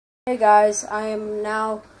Hey guys, I am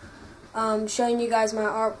now showing you guys my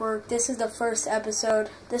artwork. This is the first episode.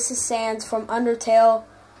 This is Sans from Undertale,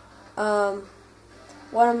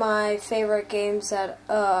 one of my favorite games that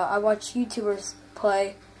I watch YouTubers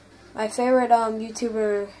play. My favorite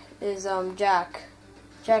YouTuber is Jack.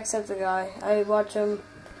 Jacksepticeye. I watch him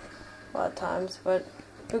a lot of times, but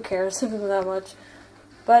who cares that much.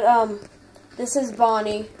 But this is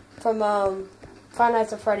Bonnie from Five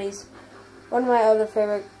Nights at Freddy's. One of my other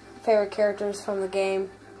favorite characters from the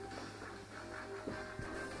game.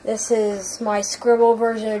 This is my scribble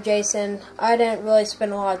version of Jason. I didn't really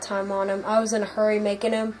spend a lot of time on him. I was in a hurry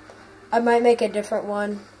making him. I might make a different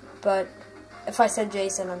one, but if I said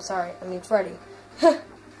Jason, I'm sorry. I mean Freddy.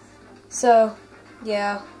 So,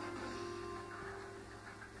 yeah.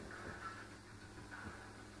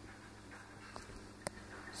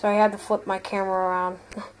 Sorry, I had to flip my camera around.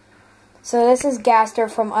 So this is Gaster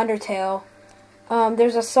from Undertale.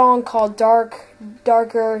 There's a song called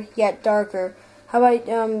Darker Yet Darker. How about,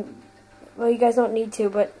 well, you guys don't need to,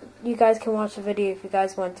 but you guys can watch the video if you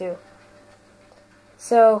guys want to.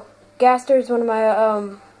 So, Gaster is one of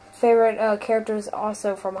my favorite characters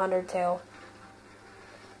also from Undertale.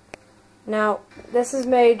 Now, this is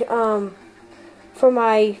made for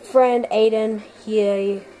my friend Aiden.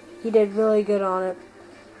 He did really good on it.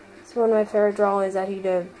 It's one of my favorite drawings that he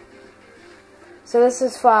did. So this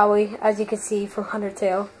is Flowey, as you can see from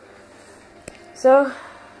Undertale. So,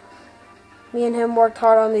 me and him worked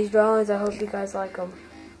hard on these drawings. I hope you guys like them.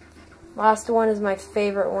 Last one is my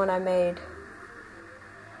favorite one I made.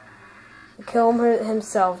 Kill him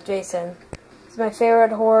himself, Jason. He's my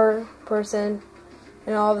favorite horror person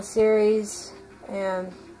in all the series.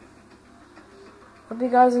 And hope you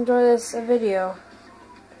guys enjoy this video.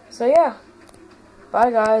 So yeah.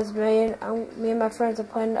 Bye guys. Me and my friends are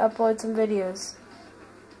planning to upload some videos.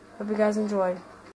 Hope you guys enjoyed.